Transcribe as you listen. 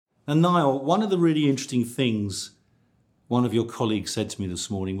And Niall, one of the really interesting things one of your colleagues said to me this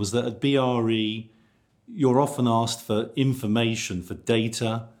morning was that at BRE, you're often asked for information, for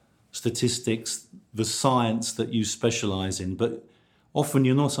data, statistics, the science that you specialise in, but often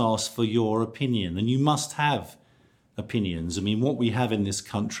you're not asked for your opinion, and you must have opinions. I mean, what we have in this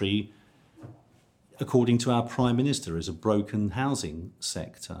country, according to our Prime Minister, is a broken housing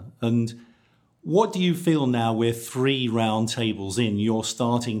sector. And what do you feel now we're 3 round tables in, you're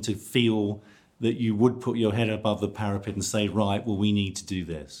starting to feel that you would put your head above the parapet and say, right, well, we need to do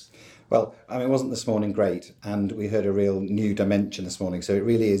this? Well, I mean, wasn't this morning great? And we heard a real new dimension this morning. So it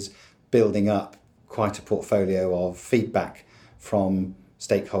really is building up quite a portfolio of feedback from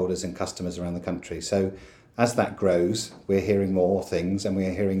stakeholders and customers around the country. So as that grows, we're hearing more things, and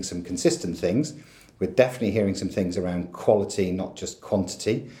we're hearing some consistent things. We're definitely hearing some things around quality, not just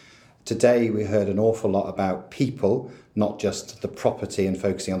quantity. Today, we heard an awful lot about people, not just the property and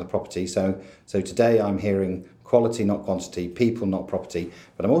focusing on the property. So today I'm hearing quality, not quantity, people, not property.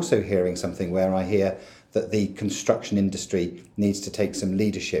 But I'm also hearing something where I hear that the construction industry needs to take some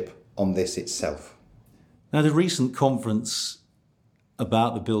leadership on this itself. Now, the recent conference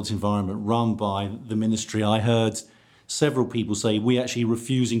about the built environment run by the ministry, I heard several people say we're actually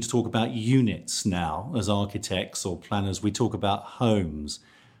refusing to talk about units now as architects or planners. We talk about homes.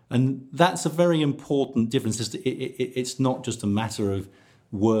 And that's a very important difference. It's not just a matter of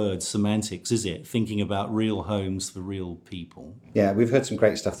word semantics, is it? Thinking about real homes for real people. Yeah, we've heard some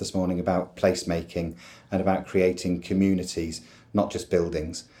great stuff this morning about placemaking and about creating communities, not just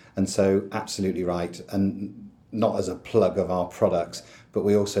buildings. And so absolutely right. And not as a plug of our products, but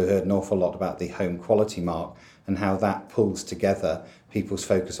we also heard an awful lot about the home quality mark and how that pulls together people's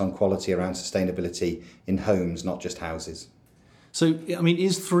focus on quality around sustainability in homes, not just houses. So, I mean,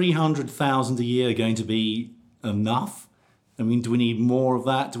 is 300,000 a year going to be enough? I mean, do we need more of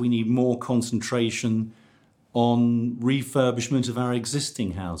that? Do we need more concentration on refurbishment of our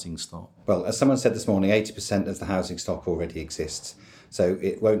existing housing stock? Well, as someone said this morning, 80% of the housing stock already exists. So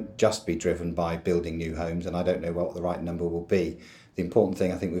it won't just be driven by building new homes, and I don't know what the right number will be. The important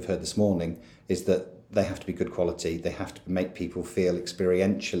thing I think we've heard this morning is that they have to be good quality. They have to make people feel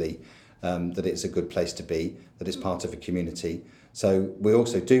experientially that it's a good place to be, that it's part of a community. So we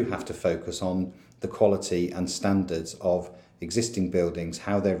also do have to focus on the quality and standards of existing buildings,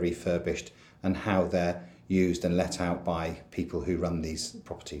 how they're refurbished and how they're used and let out by people who run these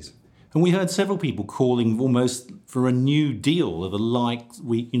properties. And we heard several people calling almost for a new deal of a like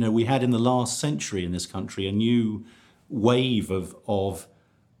we had in the last century in this country, a new wave of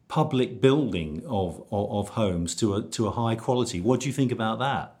public building of homes to a high quality. What do you think about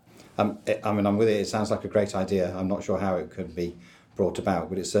that? I'm with it. It sounds like a great idea. I'm not sure how it could be brought about,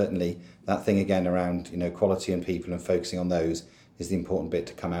 but it's certainly that thing again around quality and people and focusing on those is the important bit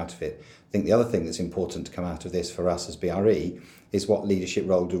to come out of it. I think the other thing that's important to come out of this for us as BRE is what leadership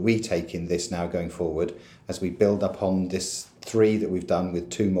role do we take in this now going forward as we build up on this 3 that we've done with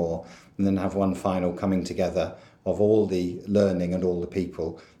 2 more and then have one final coming together of all the learning and all the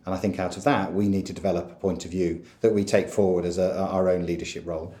people. And I think out of that, we need to develop a point of view that we take forward as our own leadership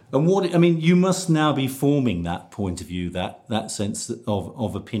role. And you must now be forming that point of view, that sense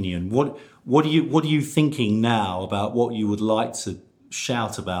of opinion. What are you thinking now about what you would like to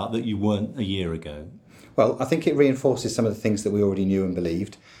shout about that you weren't a year ago? Well, I think it reinforces some of the things that we already knew and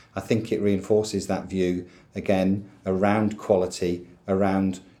believed. I think it reinforces that view, again, around quality,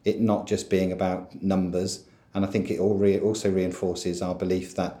 around it not just being about numbers. And I think it also reinforces our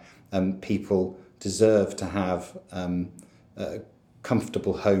belief that people deserve to have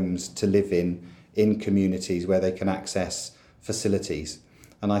comfortable homes to live in communities where they can access facilities.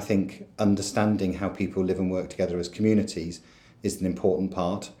 And I think understanding how people live and work together as communities is an important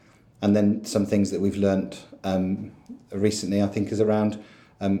part. And then some things that we've learnt recently, I think, is around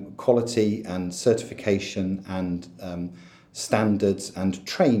quality and certification and standards and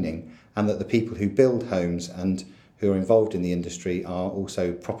training, and that the people who build homes and who are involved in the industry are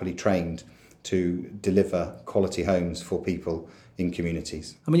also properly trained to deliver quality homes for people in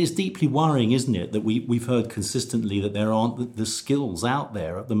communities. I mean, it's deeply worrying, isn't it, that we've heard consistently that there aren't the skills out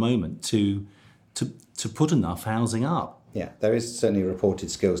there at the moment to put enough housing up. Yeah, there is certainly a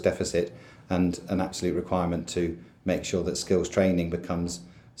reported skills deficit and an absolute requirement to make sure that skills training becomes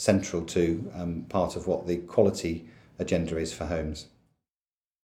central to part of what the quality agenda is for homes.